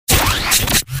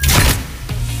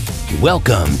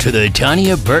Welcome to the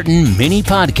Tanya Burton Mini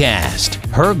Podcast.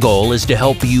 Her goal is to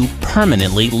help you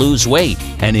permanently lose weight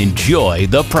and enjoy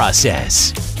the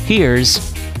process.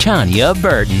 Here's Tanya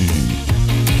Burton.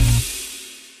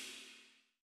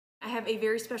 I have a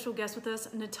very special guest with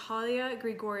us, Natalia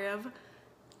Grigoriev.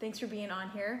 Thanks for being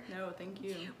on here. No, thank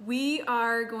you. We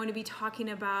are going to be talking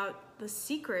about the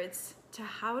secrets to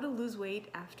how to lose weight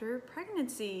after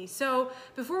pregnancy. So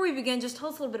before we begin, just tell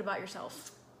us a little bit about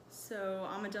yourself. So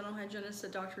I'm a dental hygienist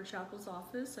at Dr. Chappell's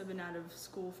office. I've been out of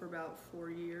school for about 4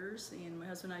 years, and my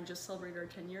husband and I just celebrated our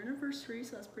 10-year anniversary,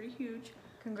 so that's pretty huge.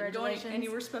 Congratulations. Don't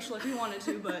anywhere special if you wanted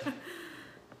to, but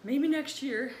maybe next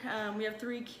year. We have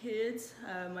 3 kids.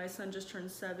 My son just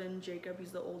turned 7, Jacob,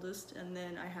 he's the oldest, and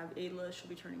then I have Ayla, she'll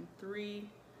be turning 3,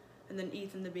 and then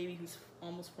Ethan, the baby, who's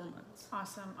almost 4 months.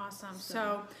 Awesome.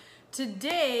 So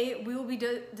today we will be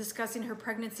discussing her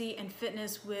pregnancy and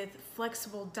fitness with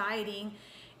flexible dieting.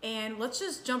 And let's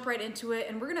just jump right into it.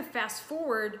 And we're going to fast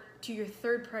forward to your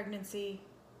 3rd pregnancy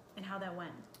and how that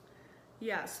went.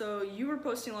 Yeah, so you were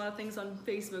posting a lot of things on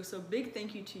Facebook, so big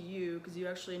thank you to you because you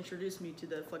actually introduced me to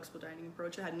the flexible dieting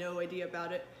approach. I had no idea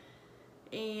about it.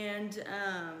 And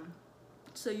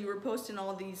so you were posting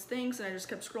all these things, and I just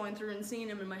kept scrolling through and seeing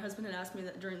them, and my husband had asked me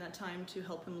that during that time to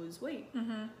help him lose weight.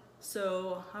 Mm-hmm.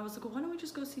 So I was like, well, why don't we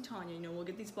just go see Tanya? You know, we'll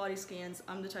get these body scans.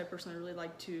 I'm the type of person I really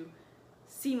like to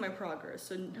see my progress.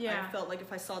 So yeah. I felt like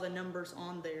if I saw the numbers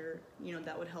on there, you know,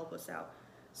 that would help us out.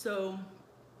 So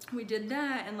we did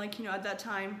that, and like, you know, at that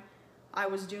time I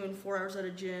was doing 4 hours at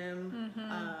a gym.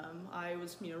 Mm-hmm. I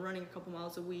was, you know, running a couple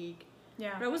miles a week.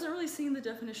 Yeah. But I wasn't really seeing the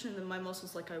definition in my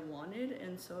muscles like I wanted,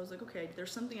 and so I was like, okay,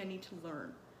 there's something I need to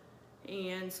learn.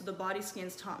 And so the body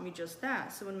scans taught me just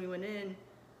that. So when we went in,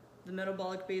 the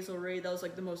metabolic basal rate, that was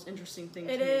like the most interesting thing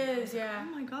to me. It is, yeah.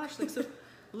 Oh my gosh, like, so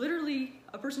literally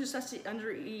a person just has to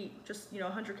undereat just, you know,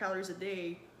 100 calories a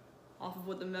day off of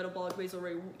what the metabolic basal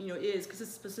rate, you know, is, because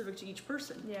it's specific to each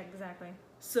person. Yeah, exactly.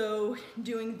 So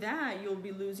doing that, you'll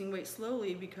be losing weight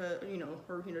slowly because, you know,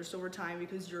 or, you know, just over time,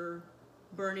 because you're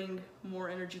burning more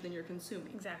energy than you're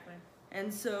consuming. Exactly.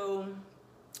 And so,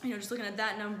 you know, just looking at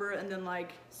that number and then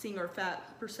like seeing our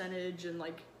fat percentage and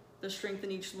like the strength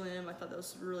in each limb, I thought that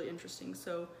was really interesting.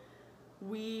 So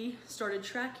we started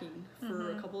tracking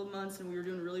for a couple of months, and we were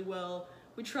doing really well.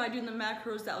 We tried doing the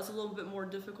macros. That was a little bit more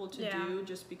difficult to do,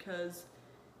 just because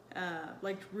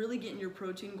like really getting your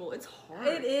protein goal, it's hard.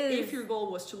 It is. If your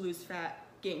goal was to lose fat,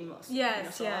 gain muscle. Yes, you know,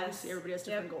 so yes. obviously everybody has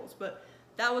different goals, but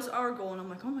that was our goal. And I'm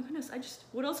like, oh my goodness,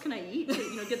 what else can I eat to,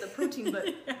 you know, get the protein,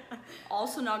 but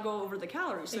also not go over the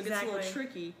calories. So it gets a little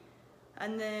tricky.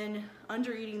 And then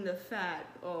under eating the fat,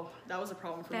 oh, that was a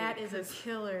problem for me. Fat is a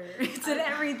killer. It's in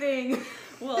everything.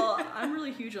 Well, I'm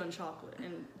really huge on chocolate,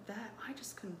 and that, I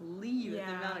just couldn't believe the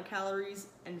amount of calories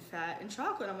and fat in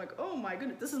chocolate. I'm like, oh my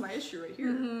goodness, this is my issue right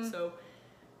here. So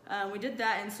we did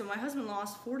that, and so my husband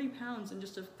lost 40 pounds in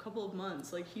just a couple of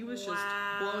months. Like, he was just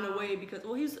blown away because,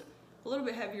 well, he's a little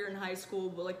bit heavier in high school,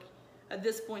 but like at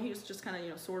this point he was just kind of, you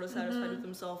know, sort of satisfied with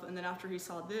himself. And then after he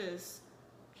saw this,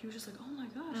 he was just like, oh my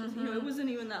gosh, you know, it wasn't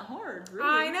even that hard, really.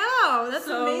 I know, that's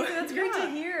amazing. That's great to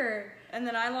hear. And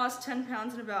then I lost 10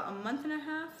 pounds in about a month and a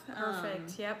half.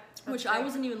 Perfect. Yep. Which I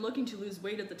wasn't even looking to lose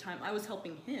weight at the time. I was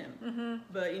helping him.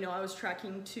 But, you know, I was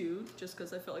tracking too, just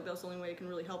because I felt like that was the only way I can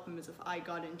really help him, is if I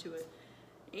got into it.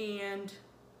 And,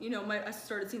 you know, I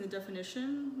started seeing the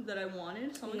definition that I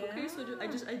wanted. So I'm like, okay, so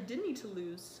I did need to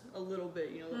lose a little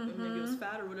bit, you know, maybe it was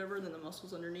fat or whatever, and then the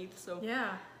muscles underneath. So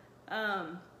yeah.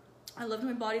 I loved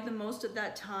my body the most at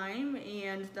that time,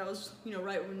 and that was, you know,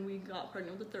 right when we got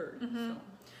pregnant with the 3rd.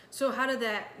 So how did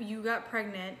you got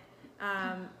pregnant,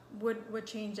 what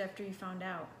changed after you found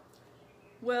out?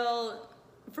 Well,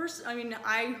 first, I mean,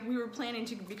 we were planning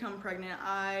to become pregnant.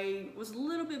 I was a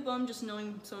little bit bummed just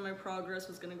knowing some of my progress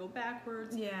was going to go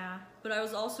backwards. Yeah. But I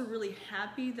was also really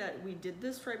happy that we did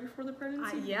this right before the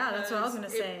pregnancy. Yeah, that's what I was going to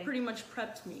say. It pretty much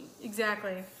prepped me.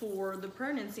 Exactly. For the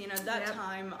pregnancy, and at that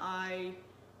time, I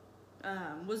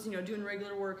was, you know, doing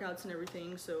regular workouts and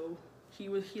everything. So he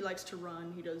likes to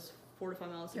run. He does 4 to 5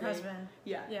 miles a day. Your husband?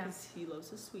 Yeah, because he loves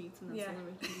his sweets, and that's the only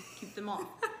way he can keep them off.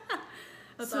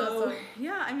 That's so awesome.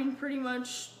 yeah, I mean, pretty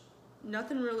much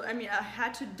nothing really. I mean, I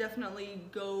had to definitely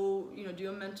go, you know, do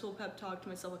a mental pep talk to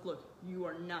myself, like, look, you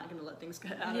are not gonna let things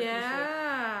get out of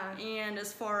control. And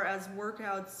as far as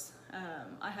workouts,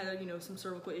 I had, you know, some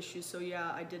cervical issues, so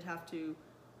yeah, I did have to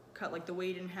cut like the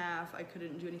weight in half. I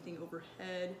couldn't do anything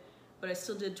overhead, but I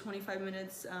still did 25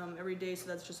 minutes every day, so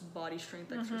that's just body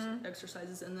strength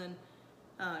exercises, and then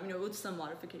you know, with some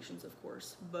modifications, of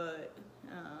course, but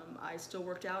I still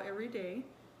worked out every day,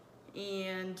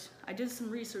 and I did some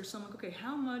research, so I'm like, okay,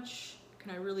 how much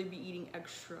can I really be eating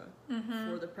extra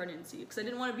for the pregnancy? Because I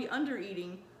didn't want to be under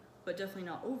eating, but definitely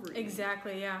not overeating.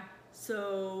 Exactly, yeah.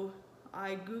 So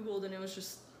I Googled, and it was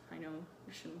just, I know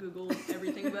you shouldn't Google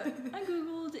everything, but I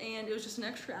Googled, and it was just an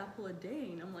extra apple a day,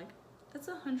 and I'm like, that's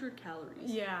 100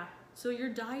 calories. Yeah. So your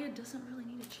diet doesn't really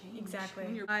need to change.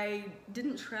 Exactly. I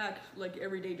didn't track like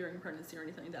every day during pregnancy or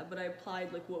anything like that, but I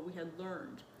applied like what we had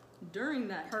learned during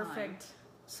that time. Perfect.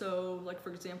 So like, for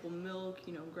example, milk,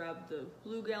 you know, grab the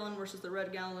blue gallon versus the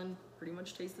red gallon, pretty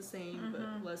much tastes the same,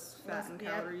 but less fat and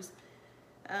calories.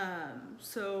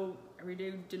 So every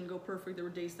day didn't go perfect. There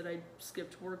were days that I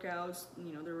skipped workouts.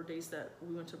 You know, there were days that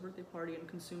we went to a birthday party and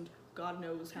consumed God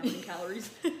knows how many calories.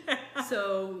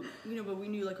 So, you know, but we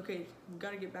knew like, okay, we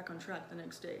got to get back on track the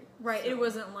next day. Right. So, it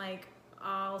wasn't like,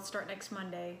 I'll start next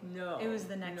Monday. No. It was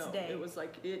the next day. It was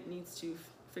like, it needs to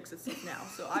fix itself now.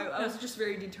 So I was just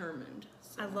very determined.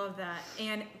 So. I love that.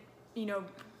 And, you know,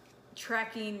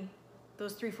 tracking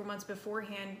those 3-4 months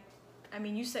beforehand, I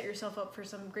mean, you set yourself up for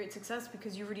some great success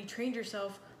because you already trained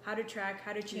yourself how to track,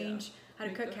 how to change, how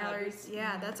to cut calories.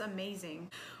 Yeah, that's amazing.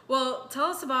 Well, tell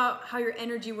us about how your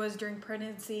energy was during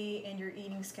pregnancy and your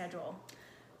eating schedule.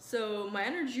 So my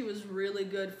energy was really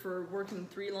good for working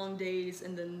 3 long days,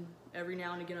 and then every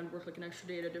now and again I'd work like an extra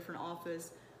day at a different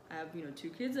office. I have, you know, 2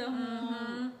 kids at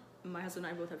home. My husband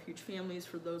and I both have huge families,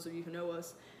 for those of you who know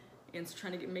us. And so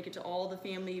trying to make it to all the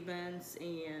family events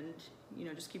and, you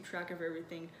know, just keep track of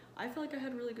everything. I feel like I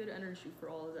had really good energy for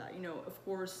all of that. You know, of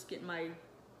course, getting my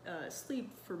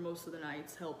sleep for most of the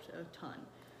nights helped a ton.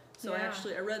 So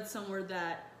I read somewhere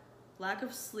that lack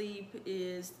of sleep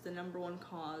is the #1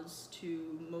 cause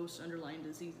to most underlying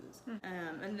diseases.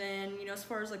 And then, you know, as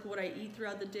far as like what I eat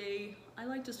throughout the day, I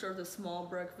like to start with a small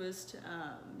breakfast,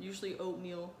 usually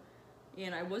oatmeal.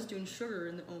 And I was doing sugar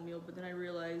in the oatmeal, but then I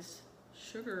realized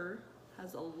sugar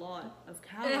has a lot of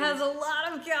calories. It has a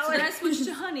lot of calories. So then I switched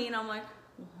to honey, and I'm like,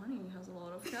 well, honey has a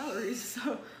lot of calories.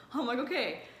 So I'm like,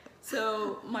 okay.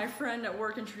 So my friend at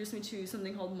work introduced me to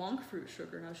something called monk fruit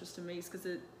sugar, and I was just amazed because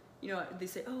it, you know, they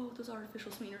say, oh, those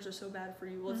artificial sweeteners are so bad for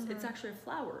you. Well, it's actually a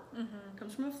flour. It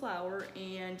comes from a flour,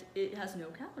 and it has no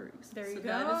calories. There you go. So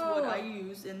that is what I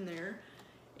use in there,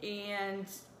 and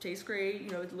tastes great. You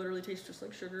know, it literally tastes just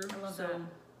like sugar. I love that.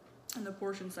 And the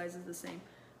portion size is the same.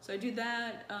 So I do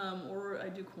that, or I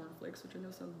do cornflakes, which I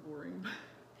know sounds boring.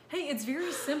 Hey, it's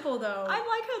very simple though. I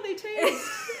like how they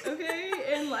taste, okay?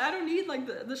 And I don't need, like,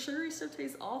 the sugary stuff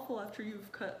tastes awful after you've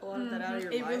cut a lot of that out of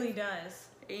your life. It really does.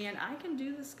 And I can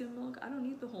do the skim milk. I don't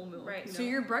need the whole milk. Right. You know? So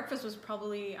your breakfast was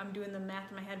probably, I'm doing the math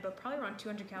in my head, but probably around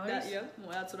 200 calories. Yep.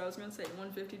 Well, that's what I was going to say.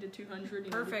 150 to 200,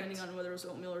 you know, depending on whether it was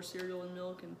oatmeal or cereal and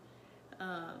milk. And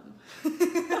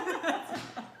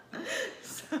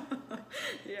so,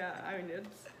 yeah, I mean,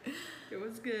 it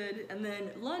was good. And then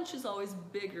lunch is always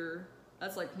bigger.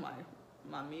 That's like my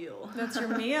meal. That's your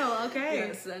meal, okay.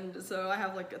 Yes, and so I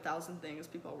have like 1,000 things.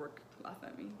 People at work laugh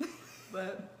at me.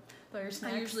 But your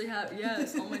snacks? I usually have,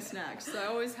 yes, all my snacks. So I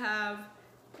always have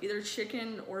either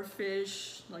chicken or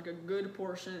fish, like a good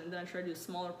portion, and then I try to do a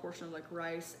smaller portion of like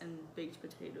rice and baked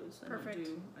potatoes. Perfect.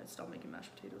 I stopped making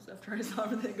mashed potatoes after I saw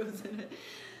everything that goes in it.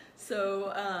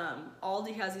 So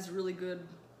Aldi has these really good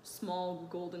small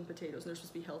golden potatoes, and they're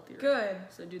supposed to be healthier. Good.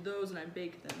 So I do those and I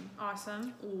bake them.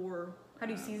 Awesome. Or how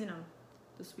do you season them?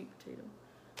 The sweet potato.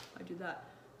 I do that.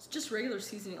 It's just regular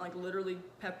seasoning, like literally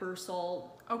pepper,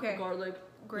 salt, garlic.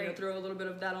 Great. You know, throw a little bit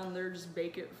of that on there. Just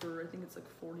bake it for, I think it's like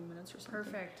 40 minutes or something.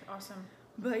 Perfect. Awesome.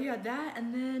 But yeah, that,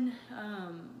 and then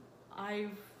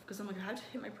because I'm like, I have to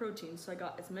hit my protein, so I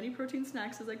got as many protein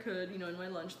snacks as I could, you know, in my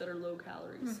lunch that are low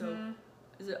calories. So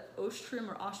is it Ostrom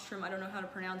or Ostrom? I don't know how to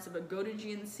pronounce it, but go to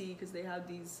GNC because they have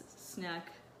these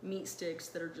snack meat sticks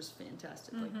that are just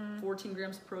fantastic. Like 14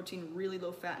 grams of protein, really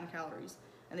low fat and calories,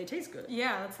 and they taste good.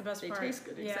 Yeah, that's the best part. They taste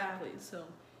good, exactly. So,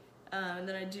 and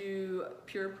then I do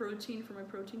Pure Protein for my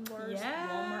protein bars. Yeah.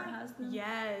 Walmart has them.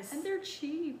 Yes. And they're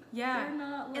cheap. Yeah. They're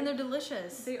not like, and they're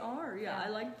delicious. They are, yeah. I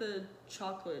like the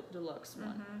chocolate deluxe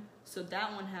one. So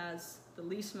that one has the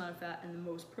least amount of fat and the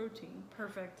most protein.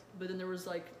 Perfect. But then there was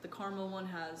like the caramel one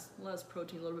has less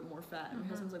protein, a little bit more fat. And my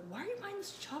husband's like, why are you buying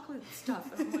this chocolate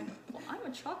stuff? And I'm like, well, I'm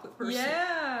a chocolate person.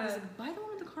 Yeah. He's like, buy the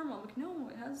one with the caramel. I'm like, no,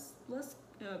 it has less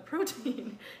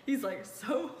protein. He's like,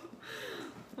 so?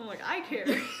 I'm like, I care.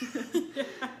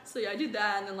 So yeah, I do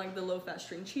that, and then like the low-fat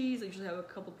string cheese. I usually have a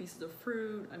couple pieces of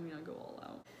fruit. I mean, I go all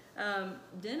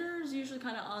out. Dinner's usually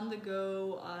kind of on the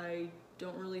go. I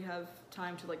don't really have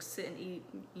time to like sit and eat,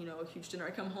 you know, a huge dinner.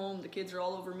 I come home, the kids are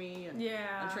all over me, and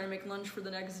I'm trying to make lunch for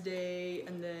the next day,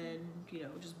 and then, you know,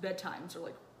 just bedtimes are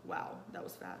like, wow, that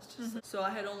was fast. So I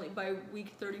had only, by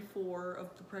week 34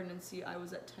 of the pregnancy, I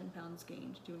was at 10 pounds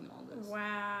gained doing all this.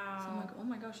 Wow. So I'm like,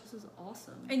 gosh, this is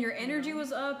awesome. And your energy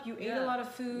was up. You ate a lot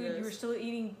of food. Yes. You were still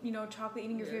eating, chocolate,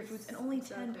 eating your favorite foods, and only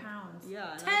 10 pounds.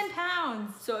 Yeah. 10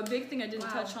 pounds! So a big thing I didn't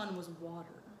touch on was water.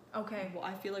 Okay. Well,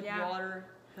 I feel like water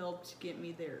helped get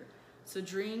me there. So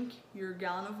drink your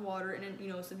gallon of water, and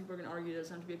then, some people are gonna argue it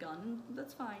doesn't have to be a gallon.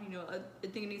 That's fine. I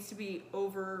think it needs to be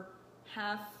over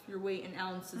half your weight in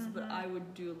ounces, but I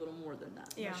would do a little more than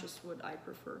that. Yeah. That's just what I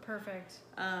prefer. Perfect.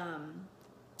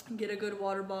 Get a good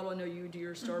water bottle. I know you do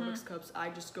your Starbucks cups. I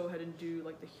just go ahead and do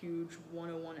like the huge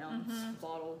 101 ounce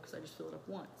bottle because I just fill it up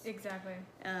once. Exactly.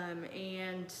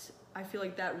 And I feel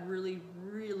like that really,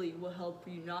 really will help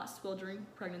you not swell during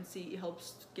pregnancy. It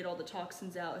helps get all the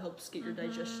toxins out. It helps get your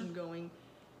digestion going.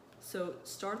 So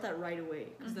start that right away,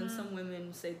 because then some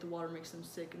women say the water makes them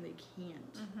sick and they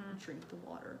can't drink the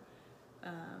water.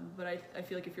 But I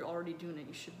feel like if you're already doing it,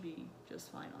 you should be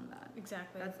just fine on that.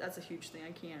 Exactly. That's a huge thing.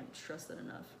 I can't stress that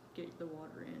enough. Get the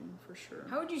water in for sure.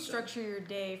 How would you structure your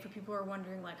day for people who are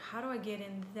wondering, like, how do I get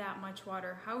in that much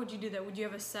water? How would you do that? Would you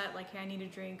have a set, like, hey, I need to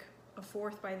drink a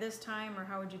fourth by this time, or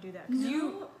how would you do that?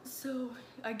 So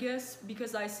I guess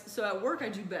because at work I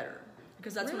do better,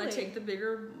 because that's when I take the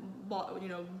bigger bottle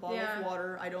of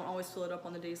water. I don't always fill it up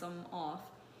on the days I'm off.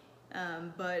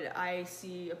 But I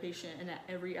see a patient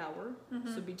every hour.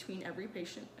 So between every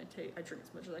patient, I drink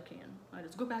as much as I can. I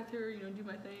just go back there, do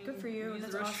my thing. Good for you. Use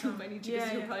That's the restroom awesome. if I need to,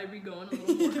 because you'll probably be going a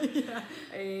little more.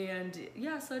 And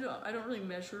so I don't really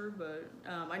measure, but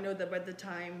I know that by the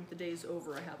time the day's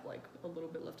over, I have like a little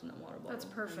bit left in that water bottle. That's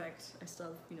perfect. And I still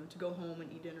have, to go home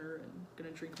and eat dinner, and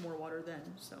gonna drink more water then.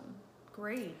 So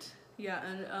great. Yeah,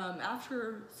 and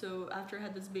after I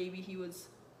had this baby, he was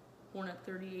born at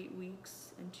 38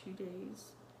 weeks and 2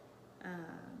 days.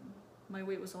 My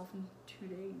weight was off in 2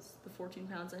 days. The 14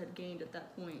 pounds I had gained at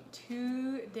that point.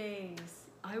 2 days.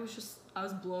 I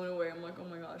was blown away. I'm like, oh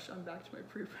my gosh, I'm back to my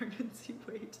pre-pregnancy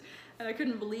weight. And I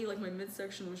couldn't believe, like, my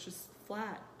midsection was just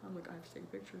flat. I'm like, I have to take a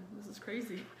picture. This is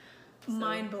crazy. So,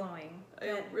 mind-blowing.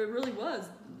 It really was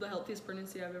the healthiest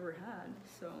pregnancy I've ever had.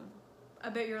 So I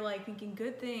bet you're like thinking,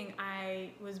 good thing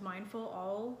I was mindful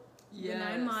all the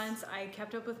 9 months. I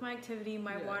kept up with my activity,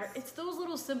 my water. It's those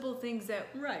little simple things that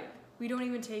we don't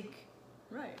even take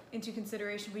into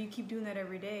consideration, but you keep doing that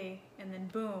every day, and then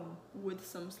boom. With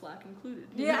some slack included.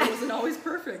 It wasn't always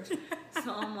perfect.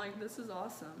 So I'm like, this is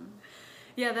awesome.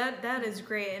 Yeah, that is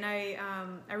great, and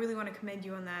I really want to commend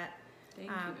you on that. Thank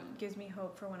you. Gives me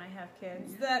hope for when I have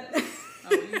kids.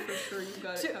 You for sure, you've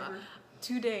got it covered.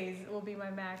 2 days will be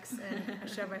my max, and I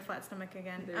should have my flat stomach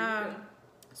again. There you go.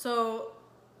 So,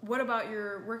 what about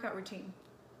your workout routine?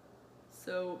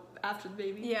 So after the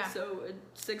baby, yeah. So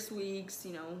 6 weeks,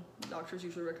 doctors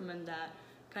usually recommend that.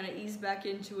 Kind of ease back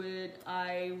into it.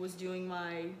 I was doing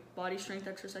my body strength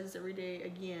exercises every day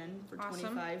again for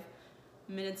 25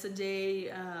 minutes a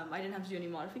day. I didn't have to do any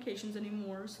modifications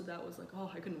anymore, so that was like,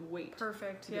 I couldn't wait.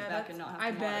 Perfect. To get back and not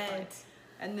have to modify.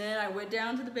 And then I went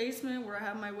down to the basement where I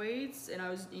have my weights, and I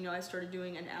was, I started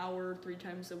doing an hour 3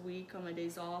 times a week on my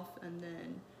days off, and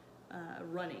then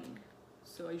running.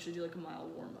 So I usually do like a mile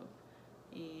warm up.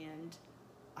 And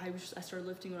I started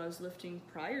lifting what I was lifting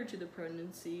prior to the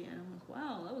pregnancy, and I'm like,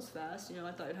 wow, that was fast.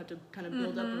 I thought I'd have to kind of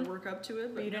build up and work up to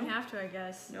it, but you didn't have to, I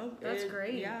guess. Nope. That's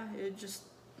great. Yeah, it just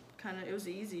it was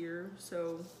easier.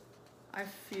 So I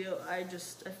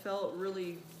felt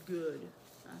really good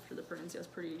after the pregnancy. I was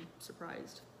pretty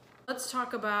surprised. Let's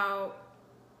talk about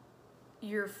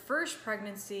your first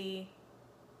pregnancy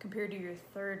compared to your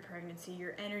third pregnancy,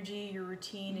 your energy, your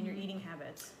routine, and your eating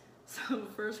habits. So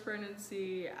first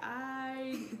pregnancy,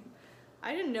 I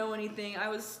didn't know anything. I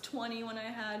was 20 when I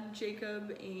had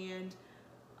Jacob, and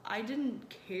I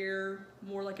didn't care,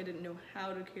 more like I didn't know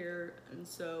how to care, and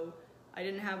so I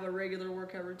didn't have a regular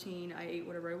workout routine. I ate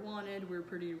whatever I wanted. We were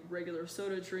pretty regular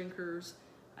soda drinkers.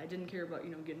 I didn't care about,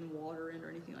 getting water in or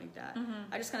anything like that.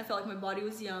 I just kind of felt like my body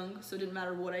was young, so it didn't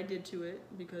matter what I did to it,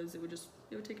 because it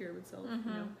would take care of itself,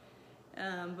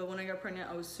 But when I got pregnant,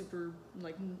 I was super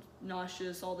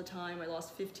nauseous all the time. I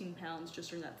lost 15 pounds just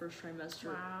during that first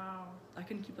trimester. Wow. I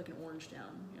couldn't keep an orange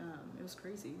down. It was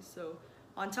crazy. So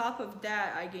on top of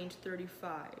that, I gained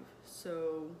 35.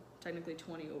 So technically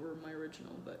 20 over my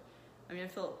original. But I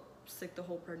felt sick the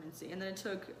whole pregnancy. And then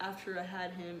after I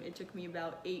had him, it took me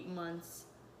about 8 months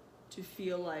to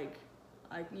feel like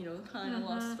I, kind of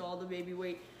lost all the baby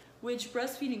weight, which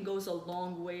breastfeeding goes a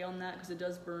long way on that, because it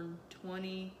does burn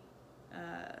 20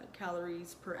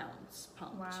 calories per ounce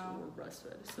pumped or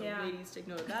breastfed. So ladies, take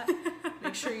note of that.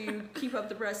 Make sure you keep up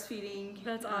the breastfeeding.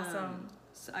 That's awesome.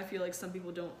 So I feel like some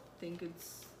people don't think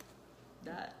it's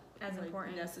that as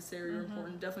important, necessary or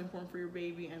important. Definitely important for your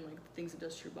baby, and the things it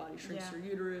does to your body, shrinks your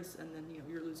uterus, and then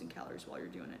you're losing calories while you're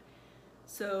doing it.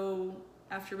 So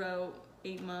after about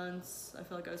 8 months, I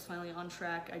felt like I was finally on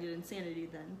track. I did Insanity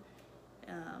then.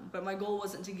 But my goal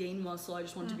wasn't to gain muscle, I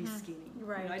just wanted to be skinny.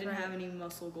 Right, you know, I didn't have any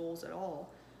muscle goals at all.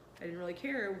 I didn't really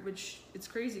care, which it's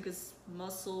crazy because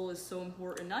muscle is so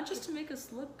important, not just to make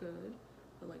us look good,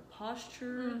 but like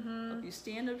posture, help you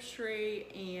stand up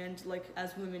straight, and like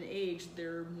as women age,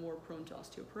 they're more prone to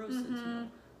osteoporosis, you know,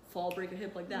 fall, break a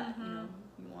hip like that, you know,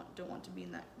 don't want to be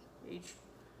in that age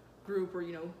group, or,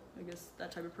 you know, I guess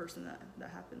that type of person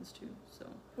that happens to, so.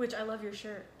 Which I love your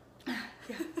shirt.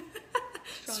 Yeah.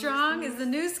 Strong is the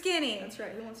new skinny. That's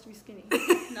right. Who wants to be skinny?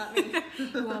 Not me.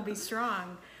 You won't be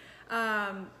strong.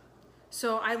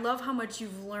 So I love how much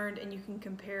you've learned, and you can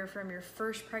compare from your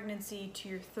first pregnancy to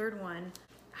your third one.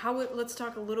 Let's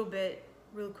talk a little bit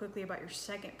real quickly about your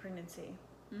second pregnancy.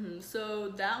 So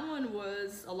that one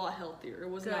was a lot healthier. It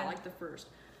was not like the first.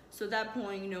 So at that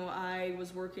point, you know, I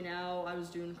was working out, I was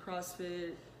doing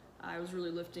CrossFit, I was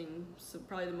really lifting, so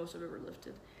probably the most I've ever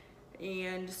lifted.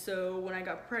 And so when I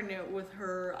got pregnant with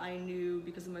her, I knew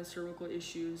because of my cervical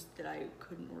issues that I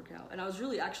couldn't work out. And I was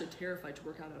really actually terrified to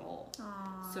work out at all.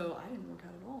 Aww. So I didn't work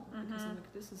out at all because I'm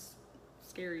like, this is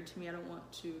scary to me. I don't want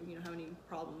to, you know, have any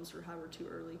problems or have her too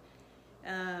early.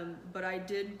 But I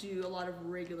did do a lot of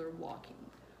regular walking.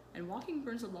 And walking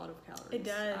burns a lot of calories. It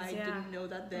does, I didn't know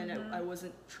that then. I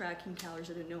wasn't tracking calories.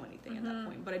 I didn't know anything at that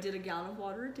point. But I did a gallon of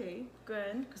water a day.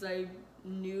 Good. Because I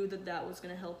knew that was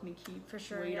going to help me keep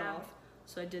weight off.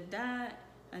 So I did that,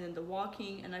 and then the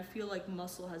walking, and I feel like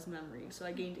muscle has memory. So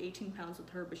I gained 18 pounds with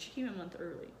her, but she came a month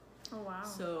early. Oh, wow.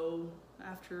 So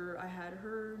after I had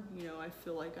her, you know, I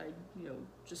feel like I, you know,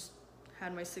 just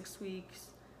had my 6 weeks.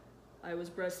 I was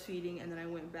breastfeeding, and then I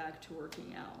went back to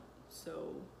working out.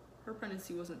 So her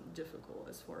pregnancy wasn't difficult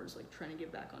as far as like trying to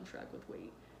get back on track with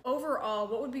weight. Overall,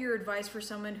 what would be your advice for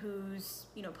someone who's,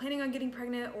 you know, planning on getting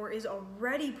pregnant or is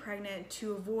already pregnant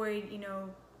to avoid, you know,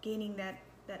 gaining that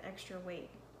extra weight?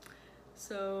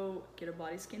 So get a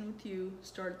body scan with you,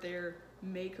 start there,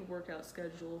 make a workout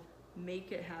schedule,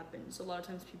 make it happen. So a lot of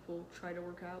times people try to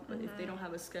work out, but if they don't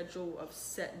have a schedule of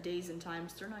set days and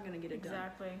times, they're not going to get it done.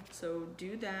 Exactly. So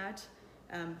do that.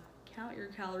 Count your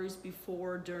calories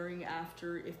before, during,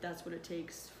 after, if that's what it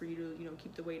takes for you to, you know,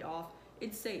 keep the weight off.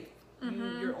 It's safe.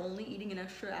 You're only eating an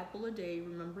extra apple a day,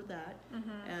 remember that.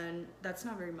 And that's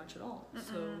not very much at all.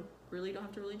 So really don't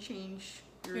have to really change.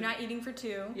 You're not eating for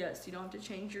two. Yes, you don't have to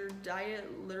change your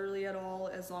diet literally at all,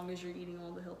 as long as you're eating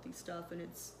all the healthy stuff and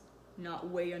it's not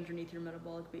way underneath your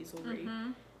metabolic basal rate.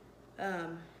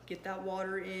 Get that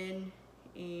water in,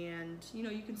 and you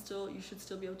know, you should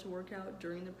still be able to work out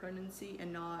during the pregnancy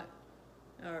and not,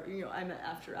 you know, I meant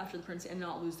after the pregnancy, and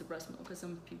not lose the breast milk, because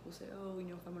some people say, oh, you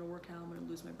know, if I'm going to work out, I'm going to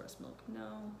lose my breast milk.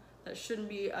 No, that shouldn't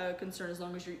be a concern as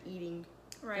long as you're eating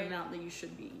the amount that you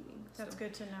should be eating. That's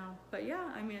good to know. But yeah,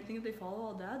 I mean, I think if they follow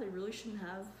all that, they really shouldn't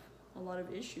have a lot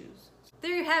of issues.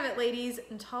 There you have it, ladies.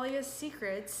 Natalia's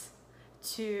secrets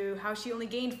to how she only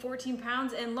gained 14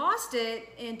 pounds and lost it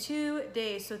in 2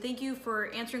 days. So thank you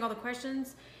for answering all the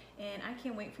questions, and I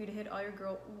can't wait for you to hit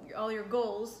all your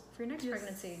goals for your next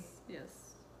pregnancy. Yes.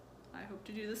 I hope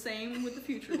to do the same with the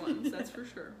future ones, that's for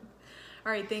sure.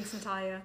 All right, thanks, Natalia.